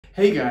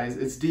Hey guys,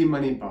 it's D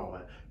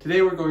Moneyballa.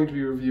 Today we're going to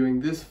be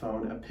reviewing this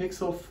phone, a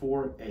Pixel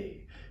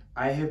 4a.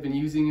 I have been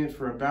using it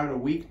for about a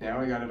week now.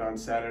 I got it on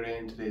Saturday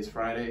and today's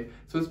Friday,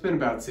 so it's been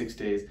about 6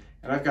 days,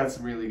 and I've got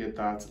some really good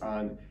thoughts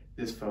on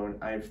this phone.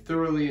 I've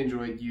thoroughly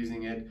enjoyed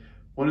using it.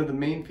 One of the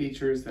main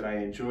features that I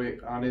enjoy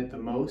on it the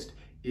most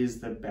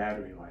is the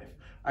battery life.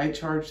 I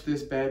charged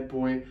this bad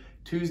boy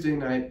Tuesday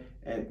night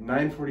at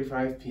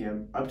 9:45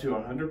 p.m. up to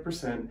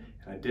 100%, and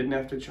I didn't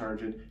have to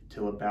charge it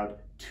till about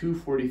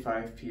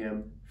 2:45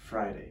 p.m.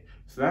 Friday.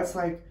 So that's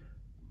like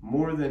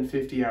more than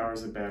 50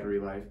 hours of battery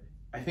life.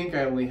 I think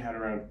I only had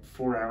around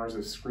 4 hours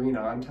of screen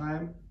on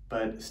time,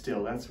 but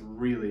still, that's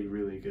really,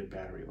 really good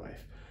battery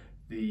life.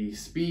 The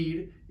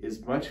speed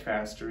is much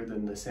faster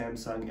than the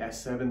Samsung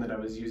S7 that I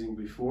was using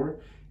before.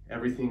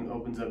 Everything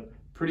opens up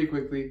pretty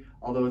quickly,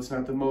 although it's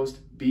not the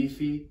most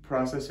beefy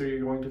processor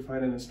you're going to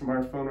find in a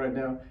smartphone right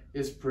now.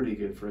 It's pretty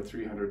good for a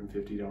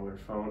 $350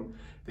 phone.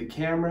 The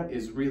camera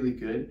is really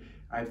good.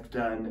 I've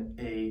done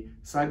a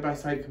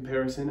side-by-side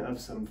comparison of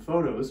some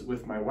photos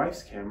with my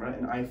wife's camera,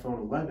 an iPhone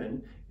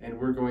 11, and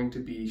we're going to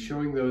be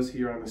showing those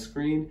here on the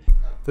screen.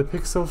 The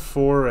Pixel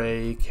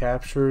 4a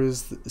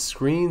captures the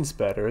screens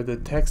better, the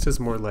text is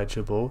more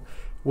legible.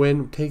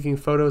 When taking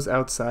photos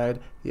outside,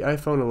 the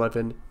iPhone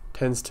 11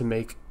 tends to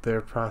make their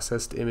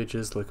processed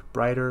images look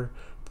brighter.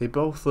 They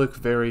both look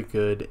very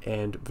good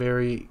and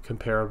very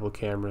comparable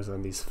cameras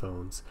on these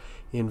phones.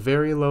 In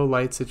very low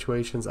light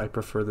situations, I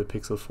prefer the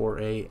Pixel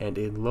 4a, and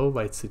in low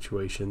light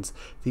situations,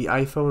 the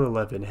iPhone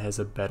 11 has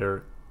a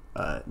better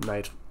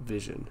night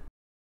vision.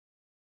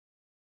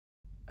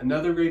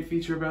 Another great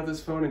feature about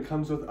this phone, it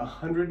comes with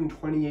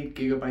 128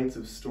 gigabytes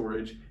of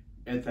storage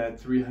at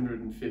that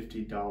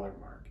 $350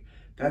 mark.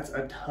 That's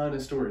a ton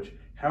of storage.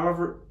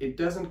 However, it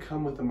doesn't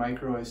come with a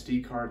micro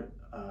SD card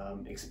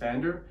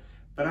expander,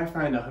 but I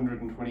find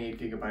 128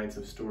 gigabytes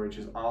of storage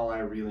is all I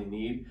really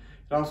need.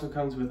 It also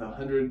comes with a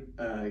 100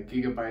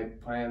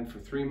 gigabyte plan for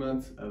 3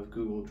 months of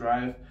Google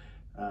Drive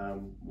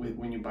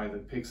when you buy the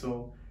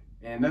Pixel,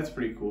 and that's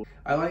pretty cool.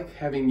 I like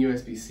having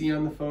USB-C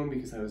on the phone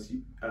because I was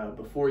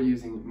before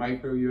using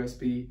micro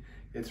USB.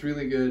 It's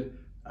really good.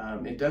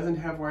 It doesn't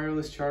have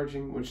wireless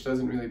charging, which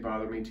doesn't really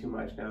bother me too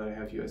much now that I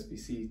have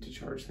USB-C to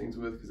charge things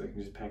with, because I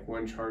can just pack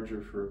one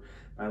charger for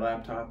my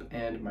laptop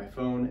and my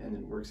phone, and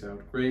it works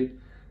out great.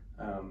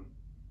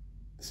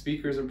 The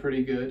speakers are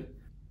pretty good.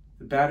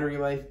 The battery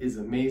life is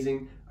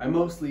amazing. I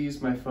mostly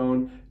use my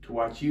phone to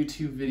watch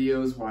YouTube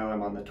videos while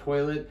I'm on the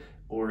toilet,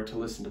 or to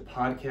listen to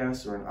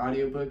podcasts or an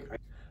audiobook.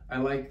 I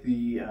like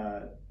the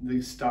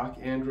stock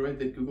Android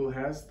that Google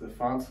has. The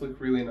fonts look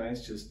really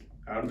nice just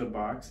out of the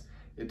box.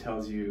 It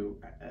tells you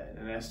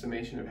an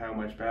estimation of how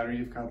much battery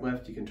you've got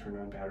left. You can turn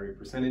on battery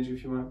percentage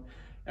if you want.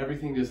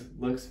 Everything just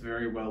looks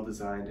very well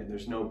designed, and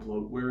there's no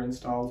bloatware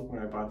installed.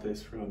 When I bought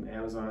this from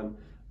Amazon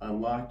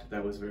Unlocked,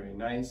 that was very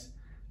nice.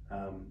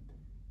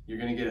 You're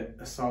going to get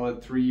a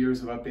solid 3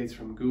 years of updates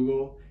from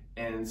Google,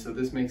 and so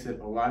this makes it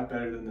a lot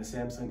better than the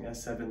Samsung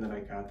S7 that I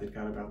got that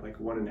got about like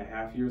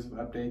 1.5 years of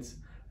updates.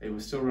 It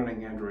was still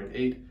running Android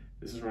 8.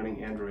 This is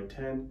running Android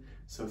 10.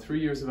 So 3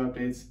 years of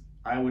updates.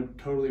 I would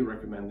totally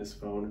recommend this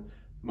phone.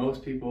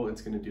 Most people,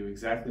 it's going to do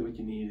exactly what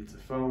you need. It's a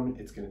phone,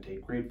 it's going to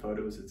take great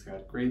photos, it's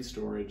got great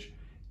storage,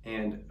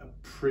 and a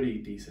pretty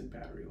decent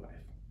battery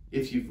life.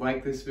 If you've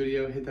liked this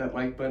video, hit that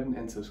like button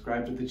and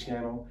subscribe to the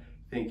channel.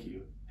 Thank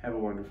you. Have a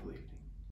wonderful evening.